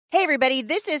Hey, everybody,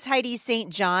 this is Heidi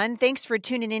St. John. Thanks for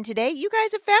tuning in today. You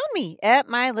guys have found me at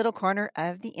my little corner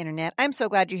of the internet. I'm so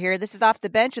glad you're here. This is Off the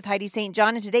Bench with Heidi St.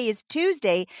 John, and today is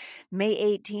Tuesday,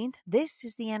 May 18th. This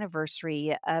is the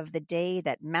anniversary of the day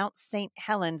that Mount St.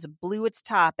 Helens blew its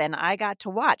top, and I got to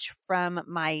watch from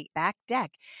my back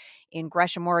deck in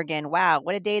Gresham, Oregon. Wow,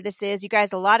 what a day this is. You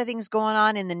guys, a lot of things going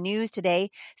on in the news today.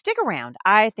 Stick around.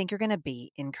 I think you're going to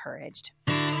be encouraged.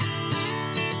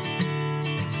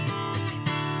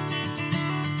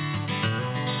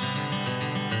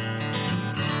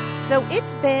 So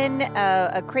it's been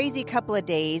a crazy couple of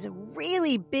days,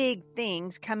 really big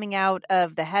things coming out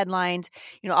of the headlines.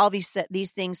 You know, all these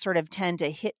things sort of tend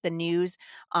to hit the news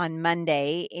on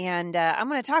Monday, and I'm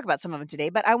going to talk about some of them today.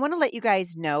 But I want to let you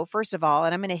guys know, first of all,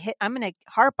 and I'm going to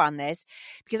harp on this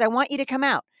because I want you to come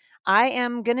out. I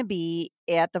am going to be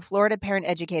at the Florida Parent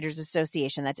Educators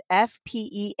Association. That's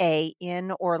FPEA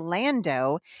in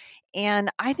Orlando.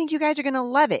 And I think you guys are going to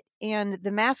love it. And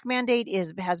the mask mandate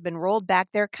has been rolled back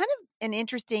there. Kind of an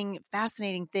interesting,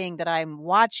 fascinating thing that I'm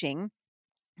watching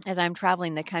as I'm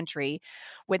traveling the country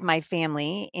with my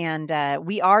family. And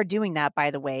we are doing that,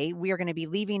 by the way. We are going to be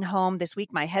leaving home this week.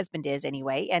 My husband is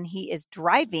anyway, and he is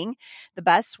driving the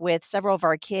bus with several of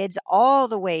our kids all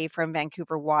the way from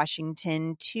Vancouver,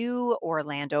 Washington to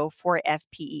Orlando for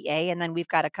FPEA. And then we've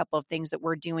got a couple of things that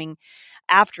we're doing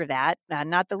after that,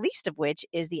 not the least of which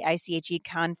is the ICHE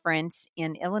conference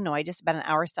in Illinois, just about an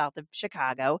hour south of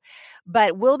Chicago.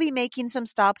 But we'll be making some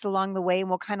stops along the way, and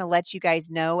we'll kind of let you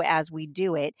guys know as we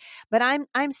do it. But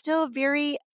I'm still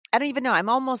I don't even know. I'm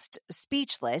almost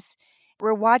speechless.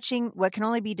 We're watching what can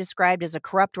only be described as a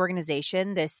corrupt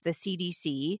organization, the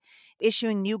CDC,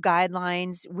 issuing new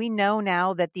guidelines. We know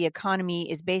now that the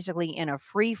economy is basically in a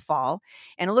free fall.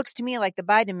 And it looks to me like the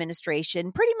Biden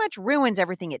administration pretty much ruins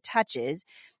everything it touches.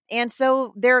 And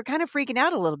so they're kind of freaking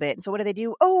out a little bit. And so what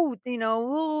do? Oh,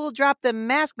 we'll drop the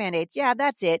mask mandates. Yeah,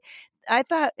 that's it. I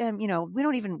thought,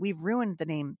 we've ruined the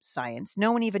name science.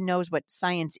 No one even knows what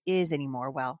science is anymore.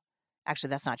 Well,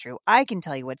 actually, that's not true. I can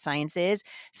tell you what science is.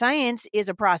 Science is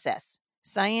a process.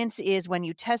 Science is when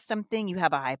you test something, you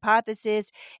have a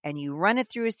hypothesis and you run it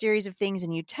through a series of things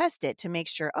and you test it to make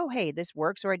sure, oh, hey, this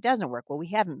works or it doesn't work. Well,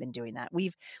 we haven't been doing that.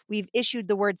 We've issued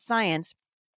the word science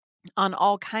on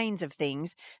all kinds of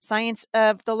things, science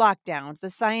of the lockdowns,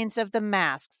 the science of the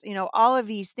masks, all of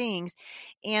these things.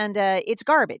 And it's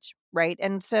garbage, right?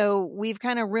 And so we've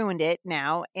kind of ruined it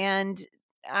now. And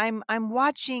I'm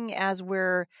watching as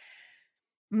we're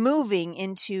moving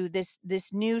into this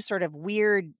new sort of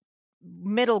weird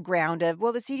middle ground of,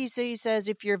 well, the CDC says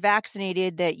if you're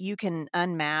vaccinated that you can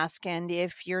unmask, and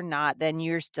if you're not, then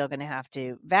you're still going to have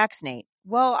to vaccinate.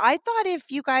 Well, I thought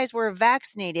if you guys were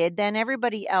vaccinated, then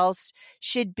everybody else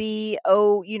should be,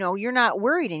 you're not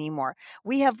worried anymore.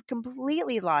 We have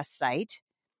completely lost sight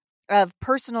of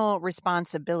personal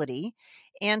responsibility.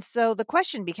 And so the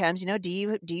question becomes, do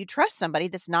you trust somebody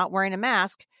that's not wearing a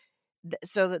mask?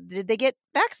 So did they get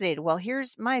vaccinated? Well,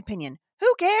 here's my opinion.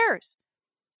 Who cares?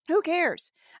 Who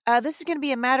cares? This is going to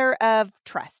be a matter of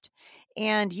trust.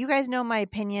 And you guys know my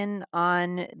opinion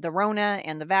on the Rona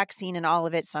and the vaccine and all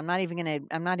of it. So I'm not even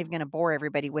going to bore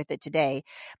everybody with it today.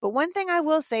 But one thing I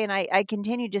will say, and I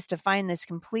continue just to find this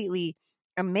completely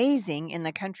amazing in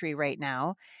the country right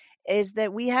now, is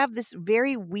that we have this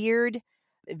very weird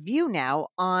view now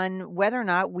on whether or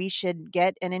not we should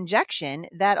get an injection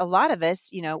that a lot of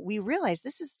us, we realize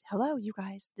hello, you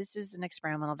guys, this is an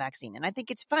experimental vaccine. And I think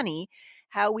it's funny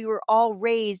how we were all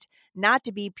raised not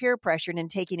to be peer pressured in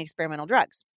taking experimental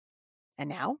drugs. And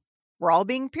now we're all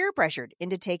being peer pressured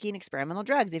into taking experimental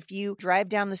drugs. If you drive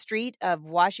down the street of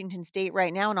Washington State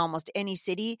right now in almost any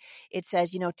city, it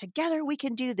says, together we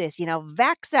can do this,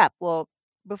 vax up. Well,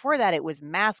 before that it was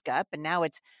mask up, and now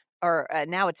it's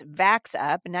vax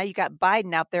up. And now you got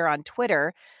Biden out there on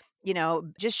Twitter,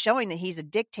 just showing that he's a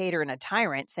dictator and a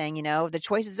tyrant, saying, the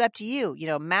choice is up to you,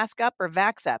 mask up or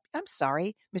vax up. I'm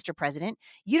sorry, Mr. President,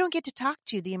 you don't get to talk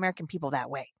to the American people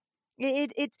that way.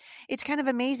 It's kind of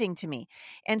amazing to me.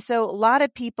 And so a lot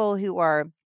of people who are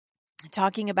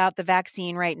talking about the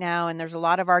vaccine right now, and there's a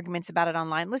lot of arguments about it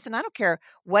online. Listen, I don't care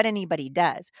what anybody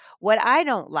does. What I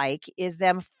don't like is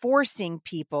them forcing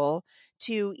people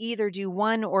to either do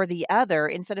one or the other,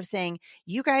 instead of saying,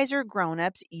 you guys are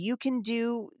grown-ups, you can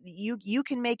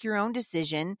make your own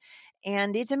decision.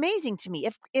 And it's amazing to me.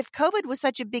 If COVID was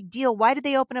such a big deal, why did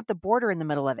they open up the border in the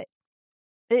middle of it?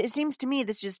 It seems to me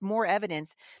this is just more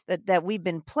evidence that we've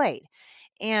been played.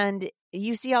 And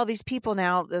you see all these people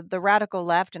now, the radical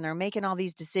left, and they're making all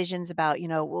these decisions about,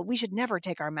 well, we should never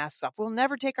take our masks off. We'll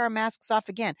never take our masks off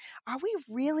again. Are we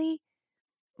really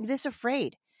this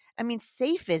afraid? I mean,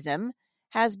 safism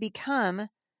has become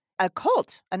a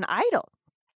cult, an idol.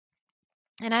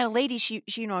 And I had a lady,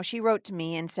 she wrote to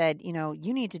me and said, you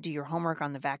need to do your homework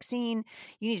on the vaccine.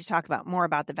 You need to talk more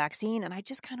about the vaccine. And I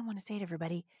just kind of want to say to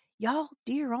everybody, y'all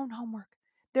do your own homework.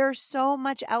 There's so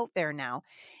much out there now.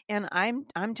 And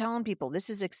I'm telling people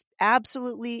this is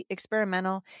absolutely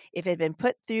experimental. If it had been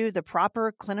put through the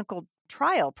proper clinical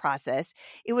trial process,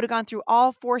 it would have gone through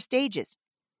all 4 stages.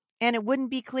 And it wouldn't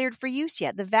be cleared for use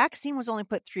yet. The vaccine was only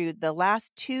put through the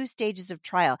last 2 stages of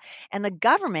trial, and the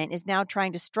government is now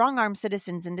trying to strong arm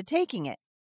citizens into taking it.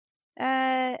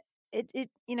 I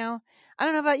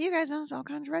don't know about you guys, but there's all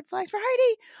kinds of red flags for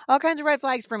Heidi, all kinds of red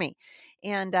flags for me.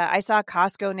 And I saw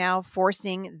Costco now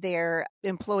forcing their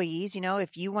employees,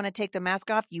 if you want to take the mask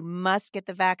off, you must get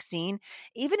the vaccine,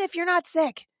 even if you're not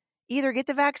sick. Either get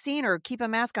the vaccine or keep a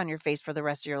mask on your face for the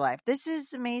rest of your life. This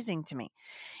is amazing to me.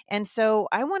 And so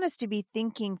I want us to be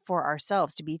thinking for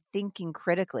ourselves, to be thinking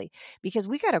critically, because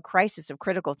we got a crisis of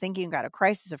critical thinking, we got a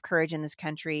crisis of courage in this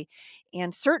country.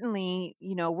 And certainly,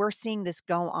 we're seeing this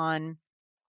go on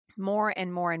more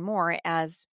and more and more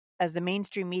as the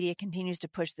mainstream media continues to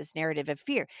push this narrative of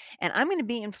fear. And I'm going to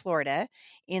be in Florida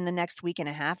in the next week and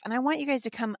a half, and I want you guys to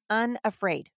come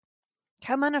unafraid.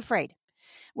 Come unafraid.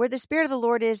 Where the Spirit of the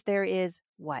Lord is, there is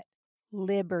what?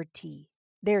 Liberty.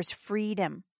 There's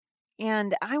freedom.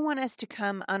 And I want us to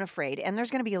come unafraid. And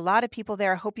there's going to be a lot of people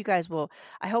there. I hope you guys will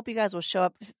show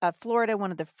up. Florida,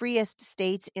 one of the freest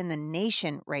states in the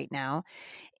nation right now.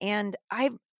 And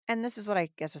this is what I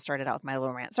guess I started out with my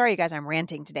little rant. Sorry, you guys, I'm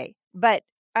ranting today. But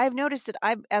I've noticed that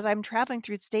as I'm traveling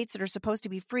through states that are supposed to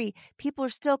be free, people are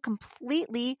still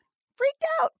completely freaked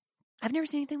out. I've never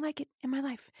seen anything like it in my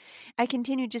life. I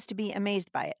continue just to be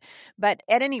amazed by it. But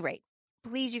at any rate,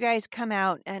 please, you guys, come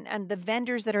out. And the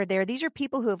vendors that are there, these are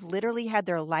people who have literally had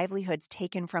their livelihoods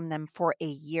taken from them for a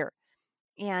year.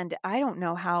 And I don't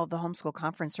know how the homeschool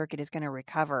conference circuit is going to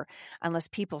recover unless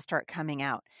people start coming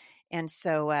out. And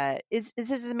so this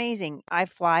is amazing. I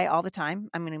fly all the time.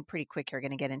 I'm going to pretty quick here,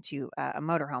 going to get into a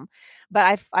motorhome.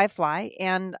 But I fly,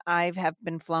 and I have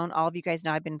been flown. All of you guys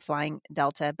know I've been flying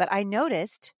Delta. But I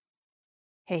noticed,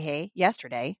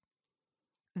 yesterday,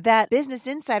 that Business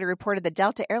Insider reported that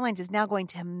Delta Airlines is now going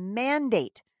to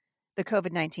mandate the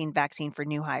COVID-19 vaccine for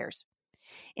new hires.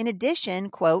 In addition,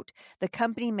 quote, the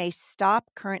company may stop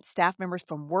current staff members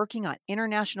from working on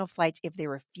international flights if they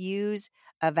refuse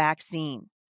a vaccine.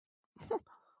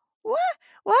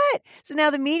 What? So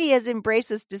now the media has embraced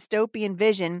this dystopian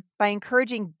vision by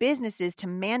encouraging businesses to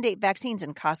mandate vaccines,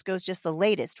 and Costco's just the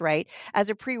latest, right? As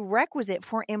a prerequisite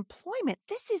for employment.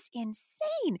 This is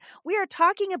insane. We are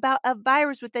talking about a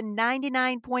virus with a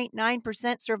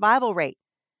 99.9% survival rate.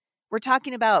 We're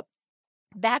talking about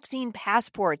vaccine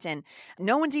passports, and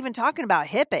no one's even talking about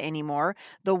HIPAA anymore.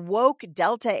 The woke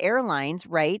Delta Airlines,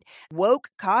 right?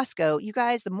 Woke Costco. You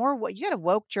guys, you got a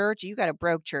woke church, you got a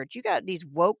broke church. You got these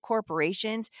woke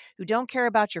corporations who don't care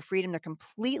about your freedom. They're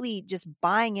completely just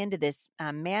buying into this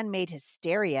man-made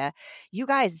hysteria. You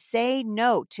guys, say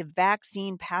no to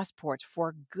vaccine passports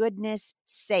for goodness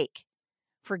sake.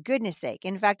 For goodness sake.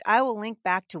 In fact, I will link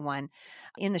back to one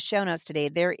in the show notes today.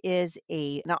 There is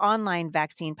an online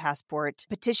vaccine passport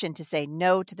petition to say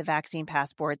no to the vaccine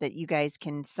passport that you guys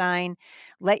can sign.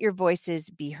 Let your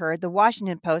voices be heard. The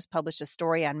Washington Post published a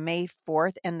story on May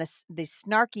 4th, and the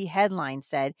snarky headline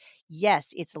said,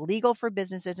 yes, it's legal for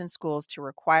businesses and schools to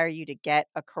require you to get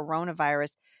a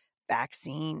coronavirus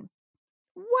vaccine.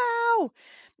 Wow.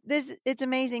 It's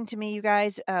amazing to me, you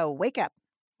guys. Wake up.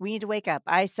 We need to wake up.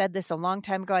 I said this a long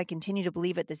time ago. I continue to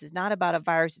believe it. This is not about a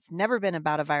virus. It's never been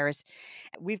about a virus.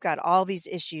 We've got all these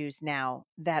issues now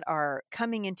that are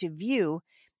coming into view,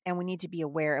 and we need to be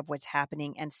aware of what's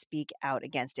happening and speak out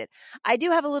against it. I do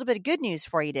have a little bit of good news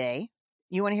for you today.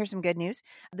 You want to hear some good news?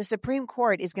 The Supreme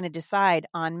Court is going to decide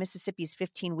on Mississippi's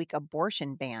 15-week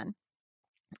abortion ban.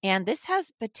 And this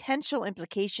has potential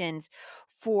implications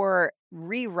for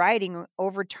rewriting,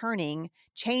 overturning,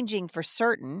 changing for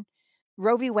certain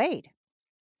Roe v. Wade.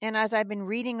 And as I've been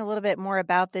reading a little bit more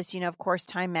about this, of course,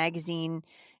 Time Magazine,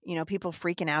 people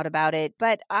freaking out about it.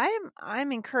 But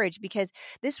I'm encouraged because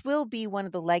this will be one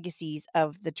of the legacies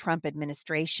of the Trump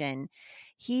administration.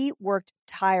 He worked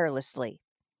tirelessly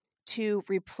to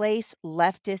replace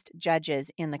leftist judges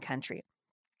in the country.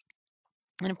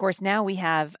 And of course, now we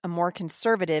have a more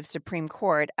conservative Supreme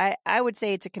Court. I would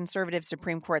say it's a conservative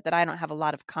Supreme Court that I don't have a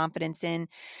lot of confidence in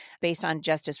based on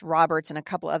Justice Roberts and a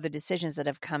couple other decisions that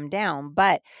have come down.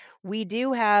 But we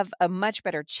do have a much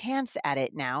better chance at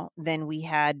it now than we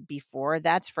had before.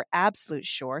 That's for absolute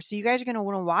sure. So you guys are going to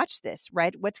want to watch this,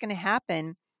 right? What's going to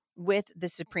happen with the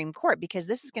Supreme Court, because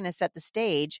this is going to set the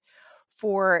stage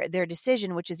for their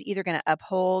decision, which is either going to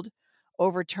uphold,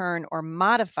 overturn, or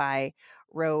modify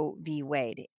Roe v.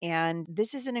 Wade. And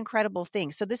this is an incredible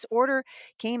thing. So this order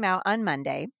came out on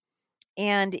Monday,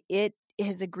 and it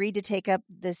has agreed to take up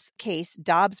this case,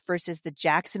 Dobbs versus the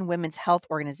Jackson Women's Health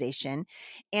Organization.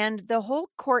 And the whole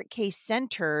court case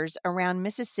centers around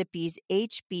Mississippi's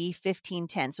HB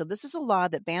 1510. So this is a law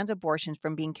that bans abortions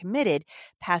from being committed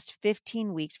past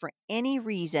 15 weeks for any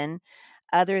reason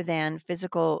other than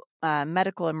physical,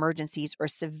 medical emergencies or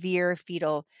severe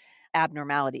fetal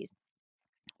abnormalities,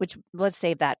 which let's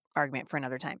save that argument for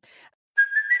another time.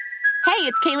 Hey,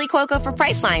 it's Kaylee Cuoco for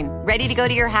Priceline. Ready to go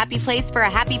to your happy place for a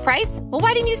happy price? Well,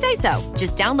 why didn't you say so?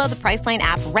 Just download the Priceline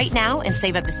app right now and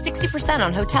save up to 60%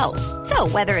 on hotels. So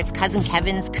whether it's Cousin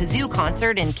Kevin's Kazoo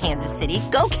Concert in Kansas City,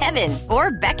 go Kevin,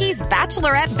 or Becky's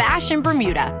Bachelorette Bash in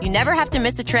Bermuda, you never have to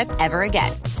miss a trip ever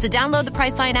again. So download the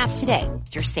Priceline app today.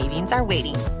 Your savings are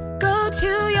waiting. Go to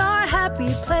your happy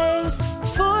place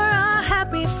for a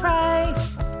happy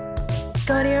price.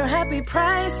 Go to your happy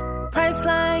price,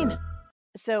 Priceline.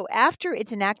 So after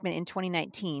its enactment in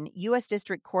 2019, U.S.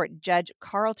 District Court Judge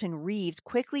Carlton Reeves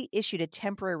quickly issued a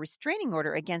temporary restraining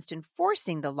order against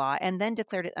enforcing the law and then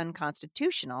declared it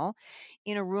unconstitutional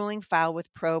in a ruling filed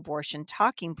with pro-abortion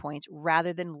talking points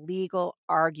rather than legal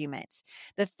arguments.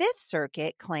 The Fifth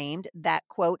Circuit claimed that,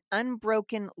 quote,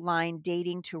 unbroken line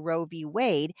dating to Roe v.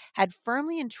 Wade had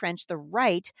firmly entrenched the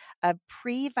right of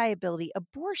pre-viability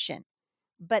abortion,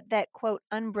 but that, quote,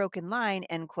 unbroken line,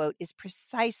 end quote, is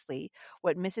precisely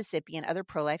what Mississippi and other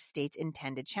pro-life states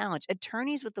intend to challenge.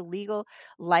 Attorneys with the Legal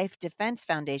Life Defense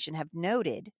Foundation have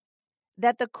noted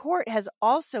that the court has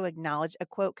also acknowledged a,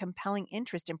 quote, compelling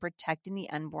interest in protecting the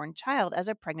unborn child as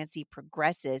a pregnancy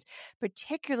progresses,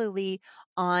 particularly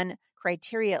on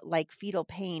criteria like fetal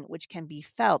pain, which can be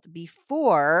felt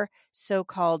before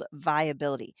so-called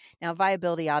viability. Now,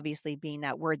 viability obviously being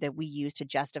that word that we use to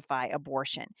justify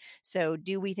abortion. So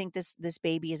do we think this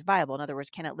baby is viable? In other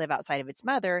words, can it live outside of its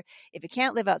mother? If it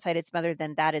can't live outside its mother,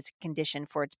 then that is a condition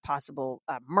for its possible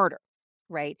murder.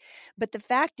 Right. But the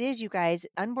fact is, you guys,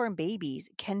 unborn babies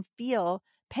can feel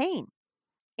pain.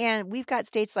 And we've got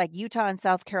states like Utah and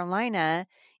South Carolina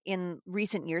in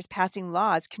recent years passing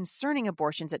laws concerning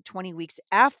abortions at 20 weeks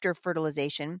after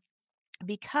fertilization,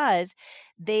 because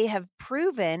they have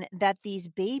proven that these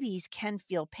babies can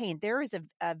feel pain. There is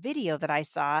a video that I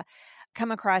saw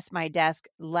come across my desk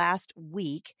last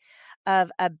week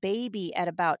of a baby at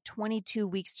about 22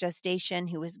 weeks gestation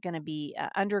who is going to be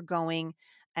undergoing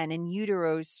an in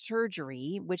utero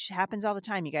surgery, which happens all the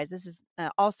time, you guys. This is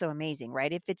also amazing,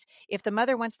 right? If the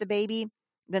mother wants the baby,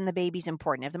 then the baby's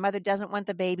important. If the mother doesn't want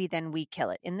the baby, then we kill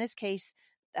it. In this case,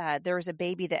 there was a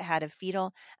baby that had a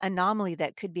fetal anomaly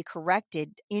that could be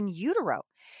corrected in utero.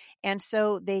 And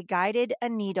so they guided a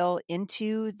needle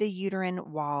into the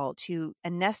uterine wall to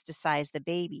anesthetize the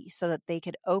baby so that they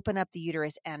could open up the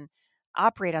uterus and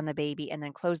operate on the baby and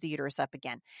then close the uterus up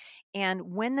again.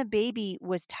 And when the baby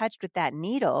was touched with that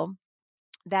needle,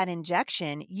 that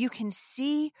injection, you can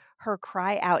see her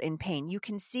cry out in pain. You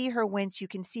can see her wince. You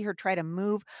can see her try to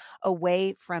move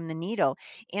away from the needle.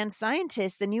 And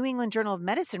scientists, the New England Journal of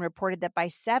Medicine reported that by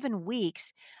 7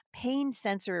 weeks, pain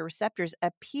sensory receptors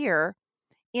appear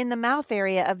in the mouth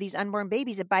area of these unborn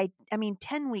babies. By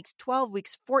 10 weeks, 12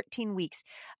 weeks, 14 weeks,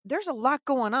 there's a lot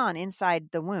going on inside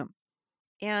the womb.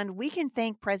 And we can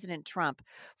thank President Trump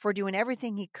for doing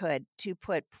everything he could to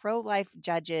put pro-life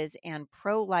judges and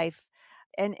pro-life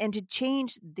and to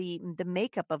change the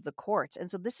makeup of the courts.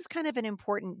 And so this is kind of an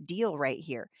important deal right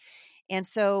here. And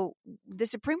so the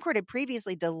Supreme Court had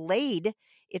previously delayed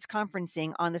its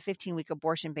conferencing on the 15-week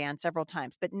abortion ban several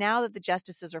times. But now that the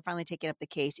justices are finally taking up the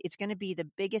case, it's going to be the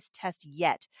biggest test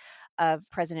yet of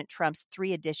President Trump's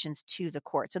 3 additions to the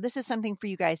court. So this is something for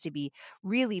you guys to be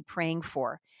really praying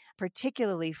for,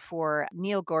 particularly for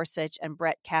Neil Gorsuch and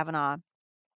Brett Kavanaugh,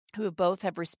 who both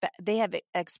have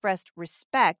expressed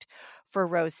respect for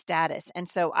Roe's status. And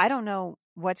so I don't know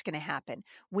what's going to happen.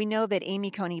 We know that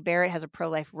Amy Coney Barrett has a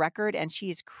pro-life record, and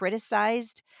she's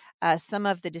criticized some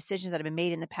of the decisions that have been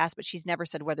made in the past, but she's never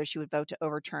said whether she would vote to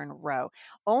overturn Roe.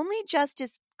 Only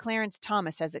Justice Clarence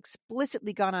Thomas has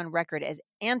explicitly gone on record as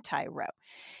anti-Roe.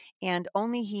 And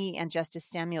only he and Justice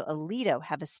Samuel Alito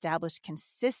have established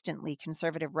consistently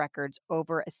conservative records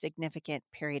over a significant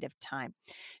period of time.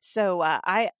 So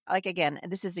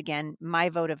this is my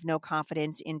vote of no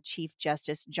confidence in Chief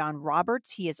Justice John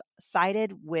Roberts. He has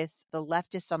sided with the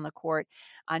leftists on the court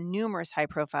on numerous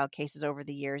high-profile cases over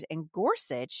the years. And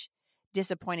Gorsuch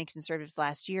disappointing conservatives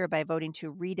last year by voting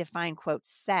to redefine, quote,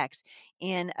 sex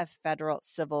in a federal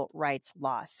civil rights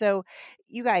law. So,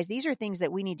 you guys, these are things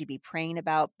that we need to be praying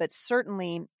about, but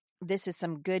certainly this is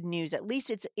some good news. At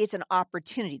least it's an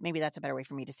opportunity. Maybe that's a better way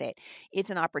for me to say it. It's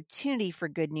an opportunity for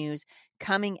good news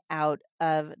coming out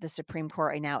of the Supreme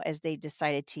Court right now as they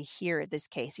decided to hear this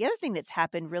case. The other thing that's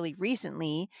happened really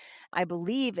recently, I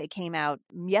believe it came out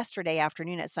yesterday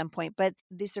afternoon at some point, but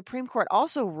the Supreme Court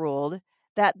also ruled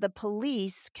that the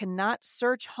police cannot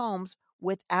search homes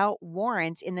without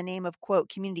warrants in the name of, quote,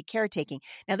 community caretaking.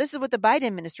 Now, this is what the Biden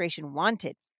administration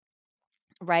wanted.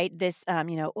 Right. This,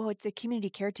 it's a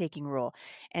community caretaking rule.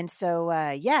 And so,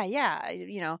 that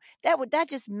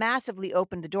just massively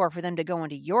opened the door for them to go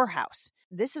into your house.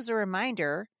 This is a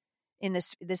reminder in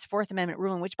this Fourth Amendment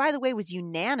ruling, which, by the way, was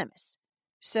unanimous.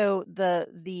 So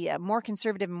the more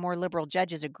conservative and more liberal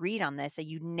judges agreed on this, a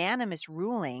unanimous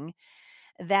ruling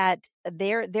that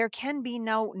there can be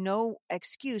no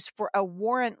excuse for a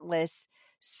warrantless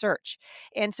search.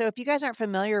 And so if you guys aren't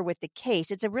familiar with the case,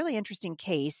 it's a really interesting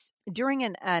case. During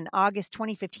an August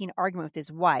 2015 argument with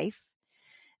his wife,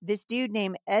 this dude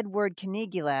named Edward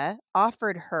Canigula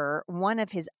offered her one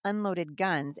of his unloaded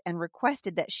guns and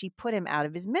requested that she put him out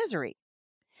of his misery.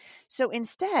 So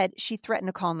instead, she threatened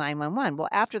to call 911. Well,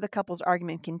 after the couple's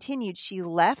argument continued, she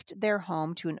left their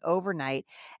home to an overnight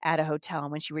at a hotel.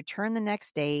 And when she returned the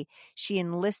next day, she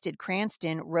enlisted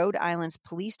Cranston, Rhode Island's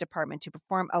police department to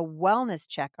perform a wellness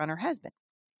check on her husband,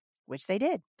 which they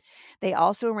did. They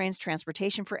also arranged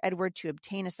transportation for Edward to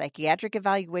obtain a psychiatric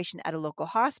evaluation at a local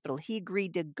hospital. He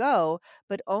agreed to go,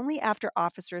 but only after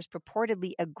officers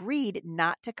purportedly agreed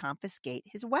not to confiscate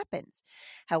his weapons.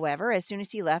 However, as soon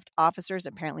as he left, officers,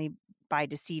 apparently by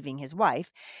deceiving his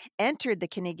wife, entered the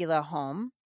Canigula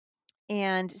home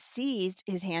and seized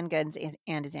his handguns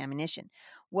and his ammunition.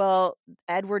 Well,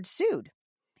 Edward sued,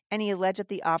 and he alleged that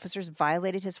the officers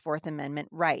violated his Fourth Amendment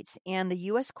rights. And the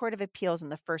U.S. Court of Appeals in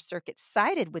the First Circuit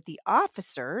sided with the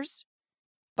officers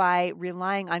by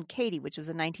relying on Katie, which was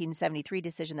a 1973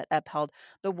 decision that upheld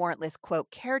the warrantless, quote,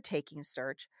 caretaking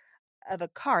search of a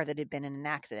car that had been in an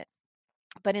accident.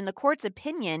 But in the court's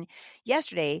opinion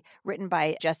yesterday, written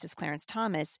by Justice Clarence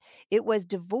Thomas, it was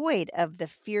devoid of the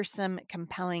fearsome,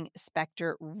 compelling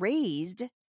specter raised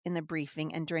in the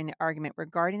briefing and during the argument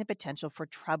regarding the potential for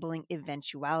troubling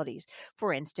eventualities.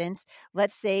 For instance,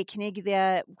 let's say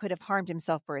Caniglia could have harmed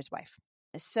himself or his wife.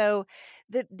 So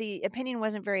the opinion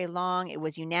wasn't very long. It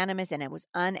was unanimous and it was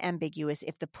unambiguous.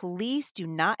 If the police do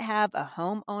not have a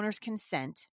homeowner's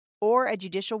consent or a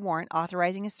judicial warrant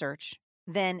authorizing a search,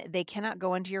 then they cannot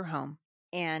go into your home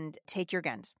and take your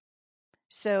guns.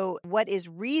 So what is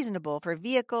reasonable for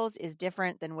vehicles is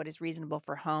different than what is reasonable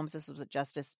for homes. This was what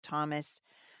Justice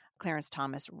Clarence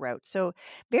Thomas wrote. So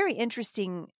very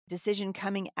interesting decision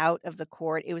coming out of the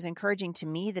court. It was encouraging to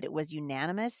me that it was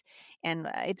unanimous, and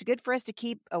it's good for us to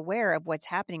keep aware of what's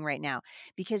happening right now,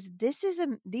 because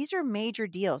these are major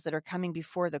deals that are coming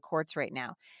before the courts right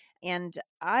now. And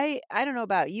I don't know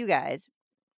about you guys,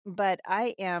 but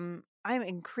I'm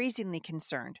increasingly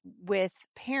concerned with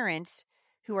parents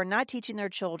who are not teaching their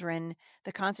children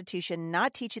the Constitution,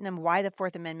 not teaching them why the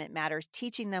Fourth Amendment matters,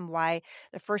 teaching them why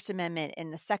the First Amendment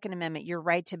and the Second Amendment, your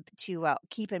right to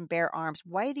keep and bear arms,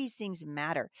 why these things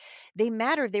matter. They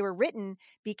matter. They were written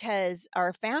because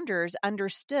our founders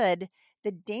understood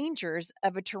the dangers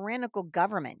of a tyrannical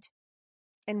government.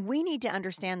 And we need to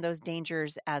understand those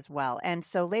dangers as well. And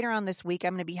so later on this week,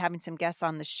 I'm going to be having some guests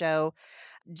on the show.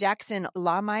 Jackson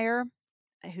Lahmeyer,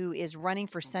 who is running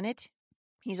for Senate.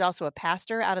 He's also a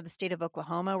pastor out of the state of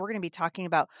Oklahoma. We're going to be talking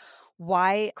about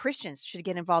why Christians should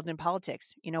get involved in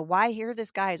politics. You know, why here this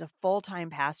guy is a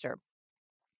full-time pastor.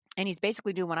 And he's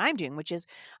basically doing what I'm doing, which is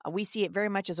we see it very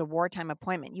much as a wartime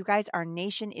appointment. You guys, our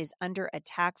nation is under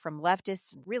attack from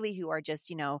leftists, really, who are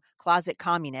just, closet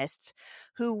communists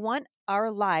who want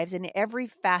our lives in every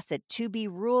facet to be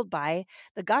ruled by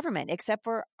the government, except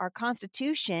for our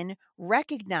Constitution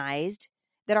recognized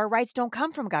that our rights don't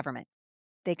come from government.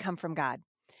 They come from God.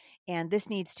 And this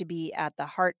needs to be at the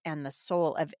heart and the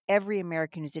soul of every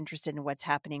American who's interested in what's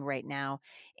happening right now.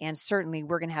 And certainly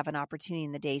we're going to have an opportunity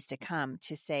in the days to come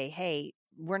to say, hey,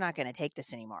 we're not going to take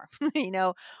this anymore.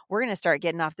 We're going to start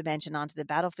getting off the bench and onto the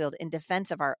battlefield in defense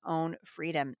of our own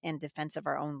freedom and defense of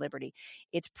our own liberty.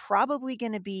 It's probably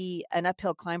going to be an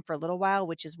uphill climb for a little while,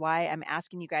 which is why I'm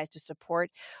asking you guys to support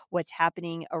what's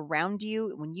happening around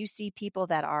you. When you see people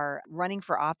that are running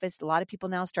for office, a lot of people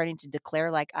now starting to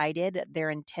declare, like I did, their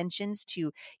intentions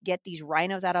to get these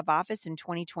rhinos out of office in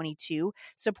 2022,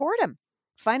 support them.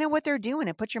 Find out what they're doing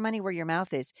and put your money where your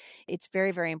mouth is. It's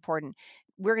very, very important.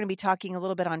 We're going to be talking a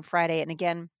little bit on Friday. And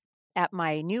again, at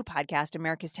my new podcast,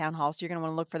 America's Town Hall, so you're going to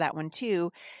want to look for that one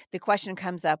too. The question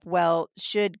comes up, well,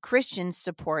 should Christians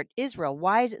support Israel?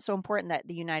 Why is it so important that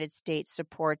the United States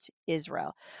supports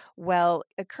Israel? Well,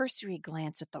 a cursory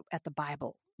glance at the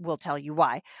Bible will tell you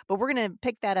why. But we're going to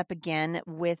pick that up again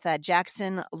with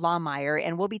Jackson Lahmeyer,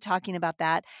 and we'll be talking about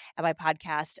that at my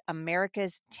podcast,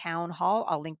 America's Town Hall.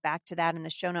 I'll link back to that in the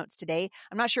show notes today.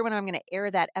 I'm not sure when I'm going to air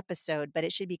that episode, but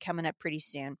it should be coming up pretty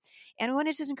soon. And I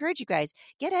wanted to encourage you guys,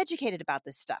 get educated about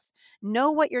this stuff.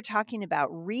 Know what you're talking about.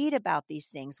 Read about these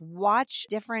things. Watch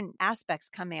different aspects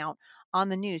come out on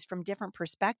the news from different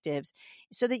perspectives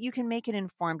so that you can make an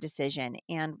informed decision.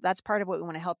 And that's part of what we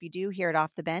want to help you do here at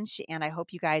Off the Bench. And I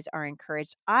hope you guys are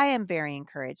encouraged. I am very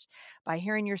encouraged by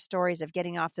hearing your stories of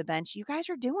getting off the bench. You guys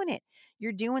are doing it.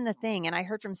 You're doing the thing. And I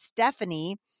heard from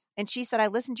Stephanie, and she said, I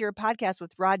listened to your podcast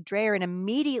with Rod Dreher and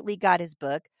immediately got his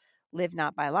book, Live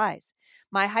Not by Lies.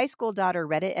 My high school daughter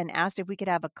read it and asked if we could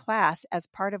have a class as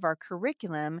part of our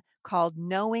curriculum called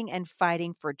Knowing and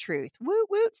Fighting for Truth. Woot,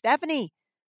 woot, Stephanie.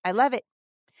 I love it.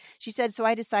 She said, so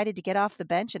I decided to get off the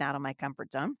bench and out of my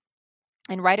comfort zone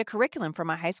and write a curriculum for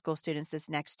my high school students this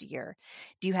next year.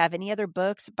 Do you have any other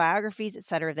books, biographies,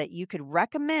 etc., that you could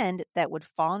recommend that would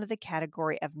fall into the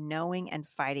category of knowing and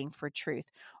fighting for truth,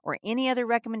 or any other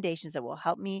recommendations that will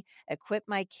help me equip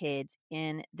my kids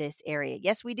in this area?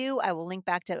 Yes, we do. I will link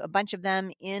back to a bunch of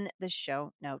them in the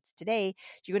show notes today.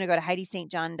 You're going to go to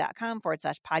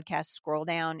HeidiSt.John.com/podcast, scroll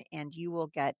down, and you will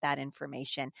get that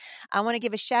information. I want to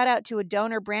give a shout out to a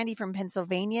donor, Brandy from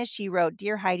Pennsylvania. She wrote,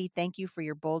 Dear Heidi, thank you for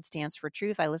your bold stance for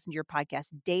truth. I listen to your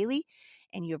podcast daily,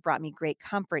 and you have brought me great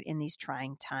comfort in these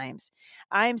trying times.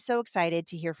 I'm so excited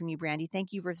to hear from you, Brandy.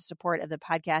 Thank you for the support of the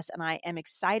podcast, and I am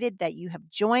excited that you have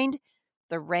joined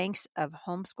the ranks of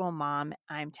Homeschool Mom.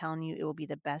 I'm telling you, it will be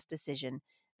the best decision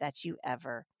that you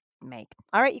ever make.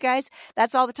 All right, you guys,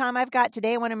 that's all the time I've got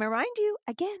today. I want to remind you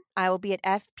again, I will be at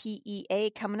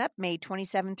FPEA coming up May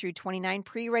 27 through 29.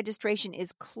 Pre-registration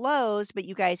is closed, but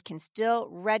you guys can still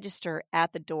register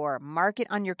at the door. Mark it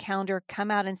on your calendar.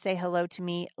 Come out and say hello to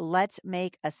me. Let's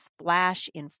make a splash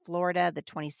in Florida the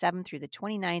 27th through the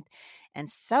 29th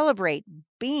and celebrate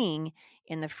being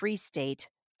in the free state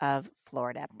of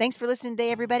Florida. Thanks for listening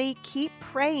today, everybody. Keep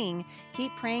praying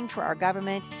for our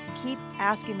government. Keep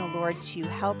asking the Lord to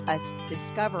help us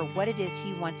discover what it is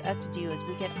He wants us to do as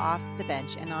we get off the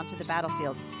bench and onto the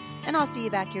battlefield. And I'll see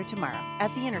you back here tomorrow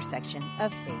at the intersection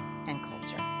of faith and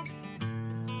culture.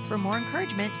 For more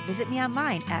encouragement, visit me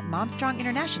online at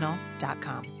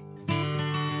momstronginternational.com.